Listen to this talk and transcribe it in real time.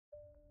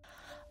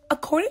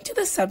According to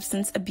the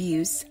Substance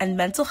Abuse and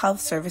Mental Health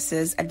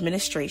Services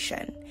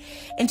Administration,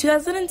 in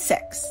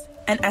 2006,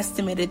 an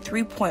estimated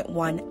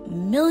 3.1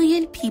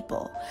 million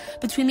people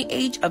between the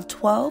age of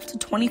 12 to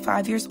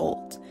 25 years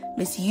old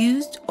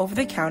misused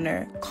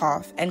over-the-counter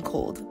cough and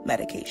cold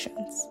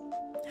medications.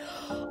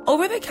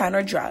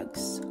 Over-the-counter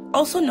drugs,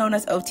 also known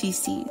as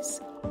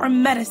OTCs, are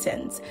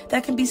medicines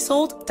that can be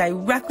sold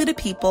directly to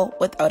people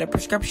without a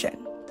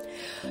prescription.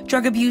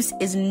 Drug abuse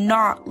is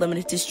not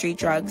limited to street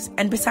drugs,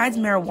 and besides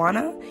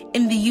marijuana,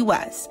 in the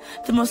U.S.,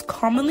 the most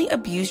commonly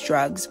abused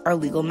drugs are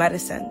legal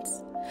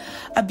medicines.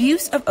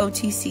 Abuse of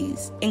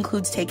OTCs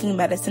includes taking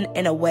medicine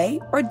in a way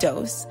or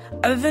dose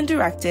other than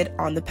directed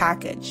on the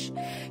package,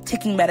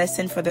 taking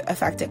medicine for the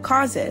effect it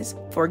causes,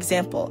 for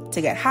example,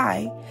 to get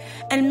high,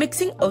 and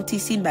mixing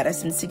OTC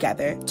medicines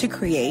together to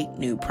create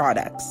new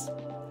products.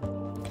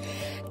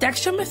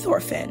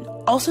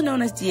 Dextromethorphan, also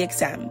known as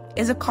DXM,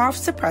 is a cough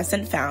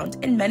suppressant found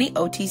in many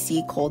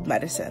OTC cold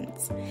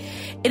medicines.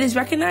 It is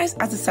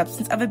recognized as a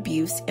substance of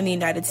abuse in the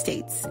United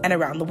States and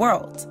around the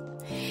world.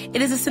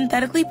 It is a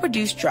synthetically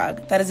produced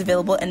drug that is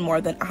available in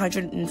more than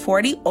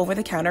 140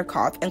 over-the-counter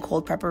cough and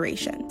cold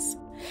preparations.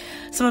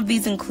 Some of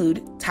these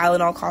include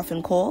Tylenol cough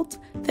and cold,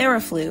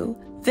 Theraflu,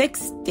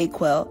 Vicks,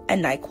 Nyquil,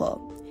 and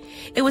Nyquil.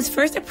 It was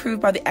first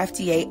approved by the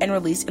FDA and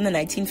released in the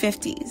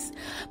 1950s,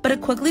 but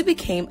it quickly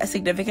became a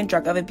significant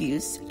drug of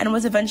abuse and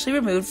was eventually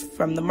removed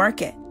from the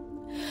market.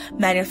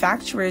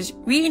 Manufacturers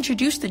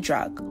reintroduced the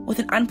drug with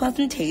an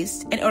unpleasant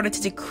taste in order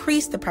to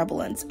decrease the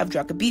prevalence of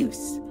drug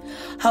abuse.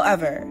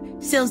 However,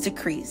 sales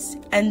decreased,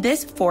 and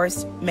this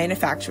forced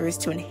manufacturers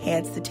to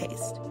enhance the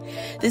taste.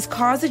 This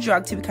caused the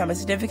drug to become a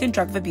significant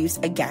drug of abuse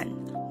again,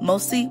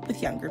 mostly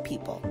with younger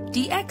people.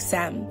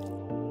 DXM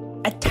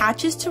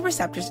attaches to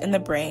receptors in the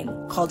brain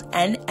called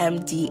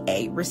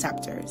NMDA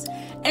receptors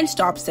and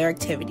stops their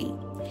activity.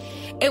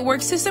 It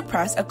works to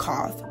suppress a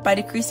cough by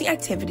decreasing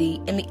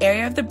activity in the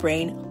area of the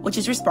brain which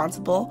is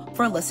responsible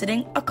for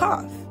eliciting a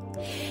cough.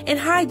 In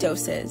high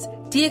doses,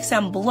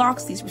 DXM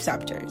blocks these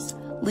receptors,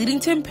 leading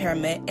to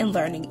impairment in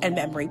learning and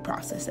memory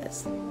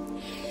processes.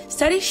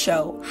 Studies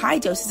show high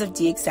doses of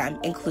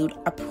DXM include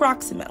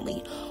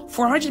approximately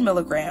 400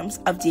 milligrams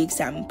of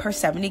DXM per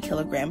 70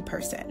 kilogram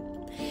person.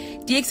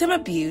 DXM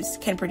abuse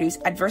can produce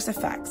adverse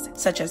effects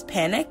such as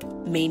panic,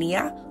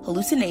 mania,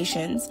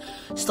 hallucinations,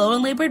 slow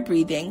and labored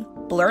breathing,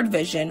 blurred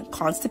vision,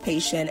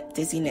 constipation,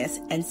 dizziness,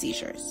 and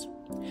seizures.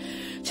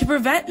 To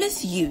prevent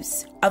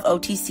misuse of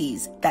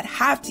OTCs that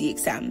have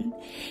DXM,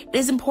 it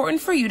is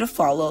important for you to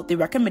follow the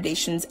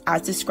recommendations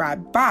as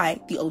described by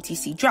the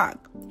OTC drug.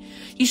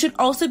 You should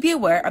also be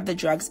aware of the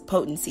drug's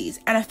potencies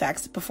and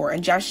effects before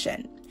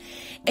ingestion.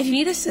 If you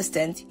need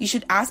assistance, you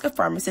should ask a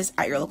pharmacist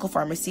at your local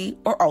pharmacy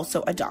or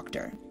also a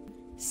doctor.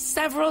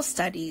 Several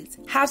studies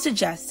have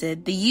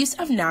suggested the use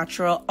of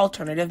natural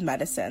alternative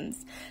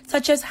medicines,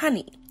 such as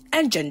honey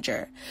and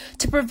ginger,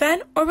 to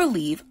prevent or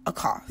relieve a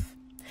cough.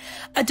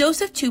 A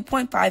dose of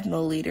 2.5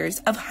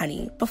 milliliters of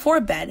honey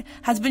before bed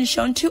has been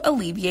shown to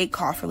alleviate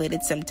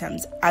cough-related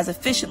symptoms as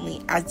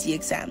efficiently as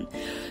DXM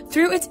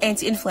through its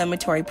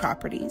anti-inflammatory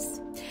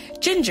properties.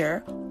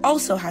 Ginger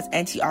also has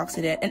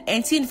antioxidant and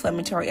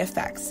anti-inflammatory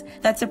effects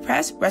that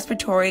suppress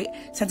respiratory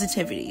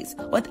sensitivities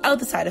without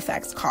the side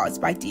effects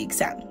caused by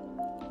DXM.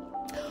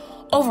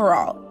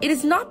 Overall, it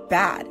is not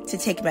bad to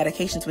take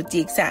medications with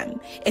DXM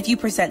if you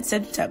present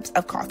symptoms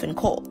of cough and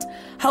cold.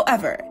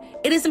 However,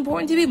 it is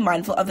important to be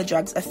mindful of the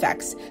drug's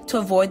effects to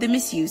avoid the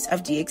misuse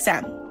of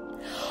DXM.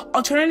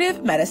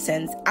 Alternative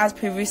medicines, as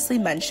previously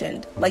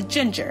mentioned, like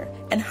ginger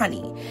and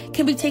honey,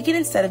 can be taken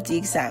instead of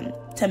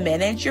DXM to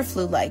manage your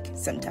flu-like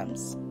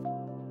symptoms.